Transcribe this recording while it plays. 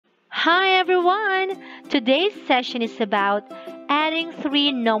Hi everyone! Today's session is about adding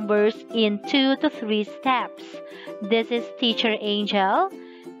three numbers in 2 to 3 steps. This is Teacher Angel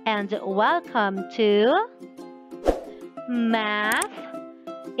and welcome to Math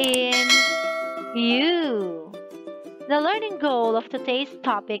in You. The learning goal of today's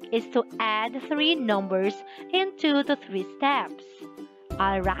topic is to add three numbers in 2 to 3 steps.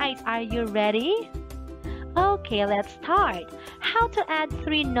 Alright, are you ready? Okay, let's start. How to add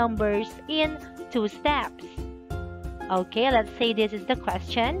three numbers in 2 steps. Okay, let's say this is the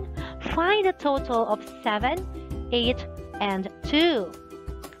question. Find a total of 7, 8, and 2.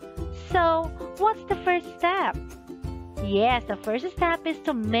 So, what's the first step? Yes, the first step is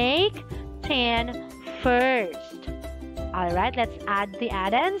to make 10 first. Alright, let's add the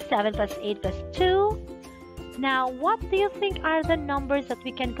add-ins. 7 plus 8 plus 2. Now, what do you think are the numbers that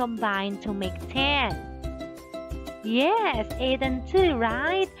we can combine to make 10? Yes, 8 and 2,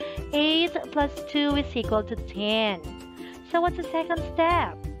 right? 8 plus 2 is equal to 10. So what's the second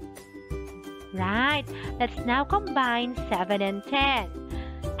step? Right, let's now combine 7 and 10.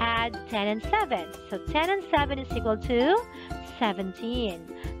 Add 10 and 7. So 10 and 7 is equal to 17.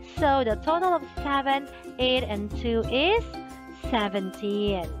 So the total of 7, 8, and 2 is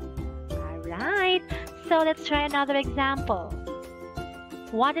 17. Alright, so let's try another example.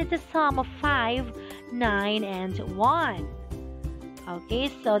 What is the sum of 5, 9, and 1? Okay,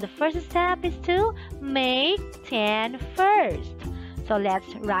 so the first step is to make 10 first. So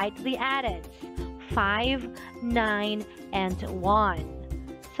let's write the add-ins. 5, 9, and 1.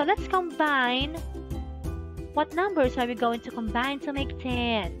 So let's combine. What numbers are we going to combine to make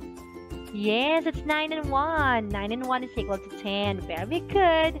 10? Yes, it's 9 and 1. 9 and 1 is equal to 10. Very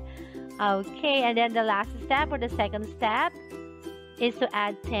good. Okay, and then the last step or the second step is to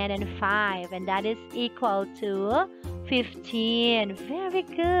add 10 and 5, and that is equal to 15. Very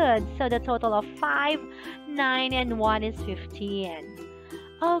good. So the total of 5, 9, and 1 is 15.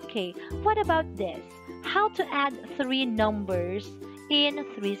 Okay, what about this? How to add three numbers in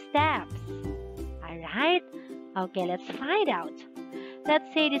 3 steps? Alright, okay, let's find out.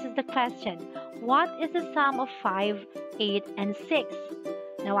 Let's say this is the question. What is the sum of 5, 8, and 6?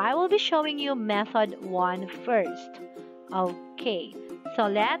 Now I will be showing you method 1 first. Okay, so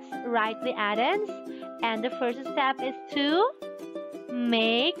let's write the add-ins, and the first step is to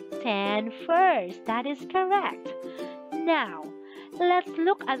make 10 first. That is correct. Now, let's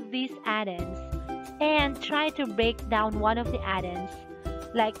look at these add-ins and try to break down one of the add-ins,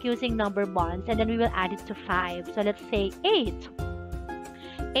 like using number bonds, and then we will add it to 5. So let's say 8.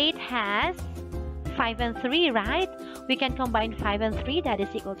 8 has 5 and 3, right? We can combine 5 and 3, that is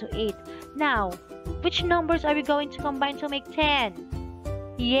equal to 8. Now, which numbers are we going to combine to make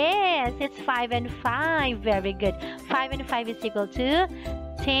 10? Yes, it's 5 and 5. Very good. 5 and 5 is equal to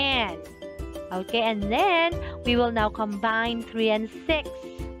 10. Okay, and then we will now combine 3 and 6.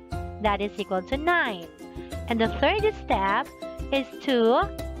 That is equal to 9. And the third step is to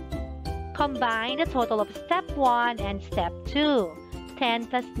combine the total of step 1 and step 2. 10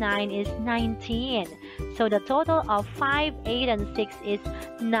 plus 9 is 19. So the total of 5, 8, and 6 is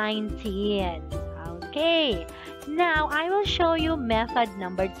 19. Okay, now I will show you method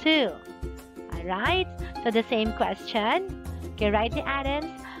number 2. Alright, so the same question. Okay, write the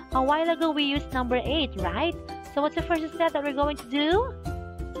add-ins. A while ago we used number 8, right? So what's the first step that we're going to do?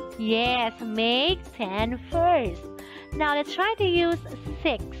 Yes, make 10 first. Now let's try to use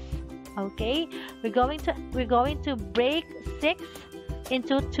 6. Okay, we're going to break 6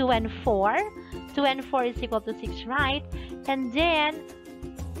 into 2 and 4. 2 and 4 is equal to 6, right? And then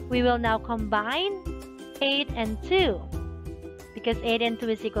we will now combine 8 and 2, because 8 and 2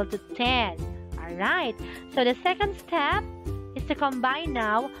 is equal to 10. Alright, so the second step is to combine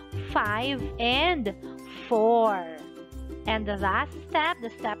now 5 and 4. And the last step,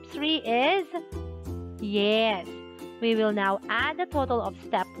 the step 3 is, yes, we will now add the total of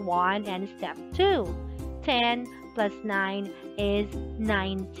step 1 and step 2. 10 plus 9 is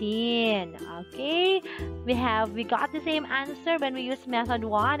 19. Okay, we got the same answer when we use method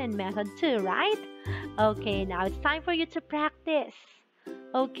 1 and method 2, right? Okay, now it's time for you to practice.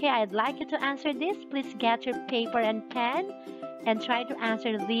 Okay, I'd like you to answer this. Please get your paper and pen and try to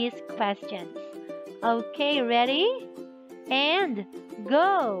answer these questions. Okay, ready? And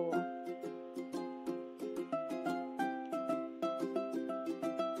go!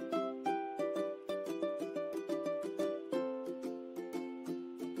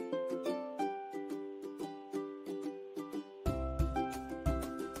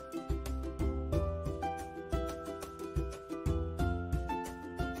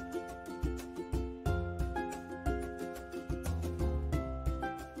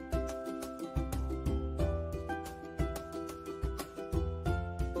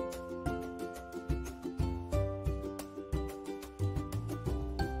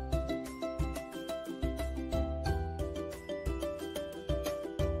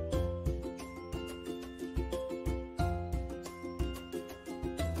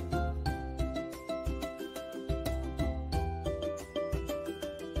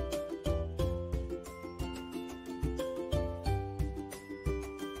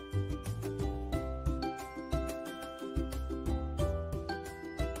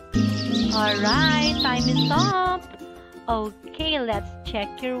 Alright, time is up. Okay, let's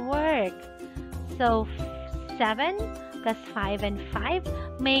check your work. So 7 plus 5 and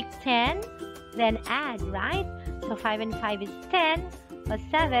 5 make 10, then add, right? So 5 and 5 is 10, plus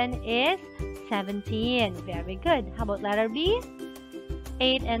 7 is 17. Very good. How about letter B?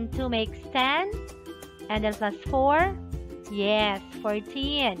 8 and 2 makes 10, and then plus 4, yes,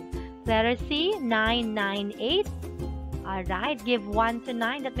 14. Letter C, 9, 9, 8. Alright, give 1 to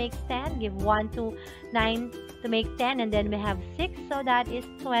 9, that makes 10. Give 1 to 9 to make 10, and then we have 6, so that is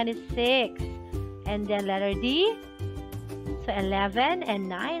 26. And then letter D, so 11 and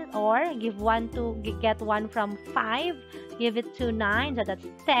 9, or give 1 to get 1 from 5, give it to 9, so that's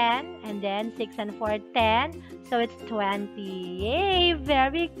 10, and then 6 and 4, 10, so it's 20. Yay,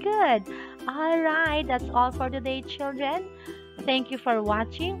 very good. Alright, that's all for today, children. Thank you for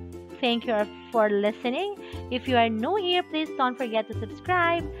watching. Thank you for listening. If you are new here, please don't forget to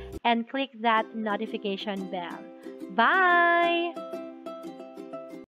subscribe and click that notification bell. Bye!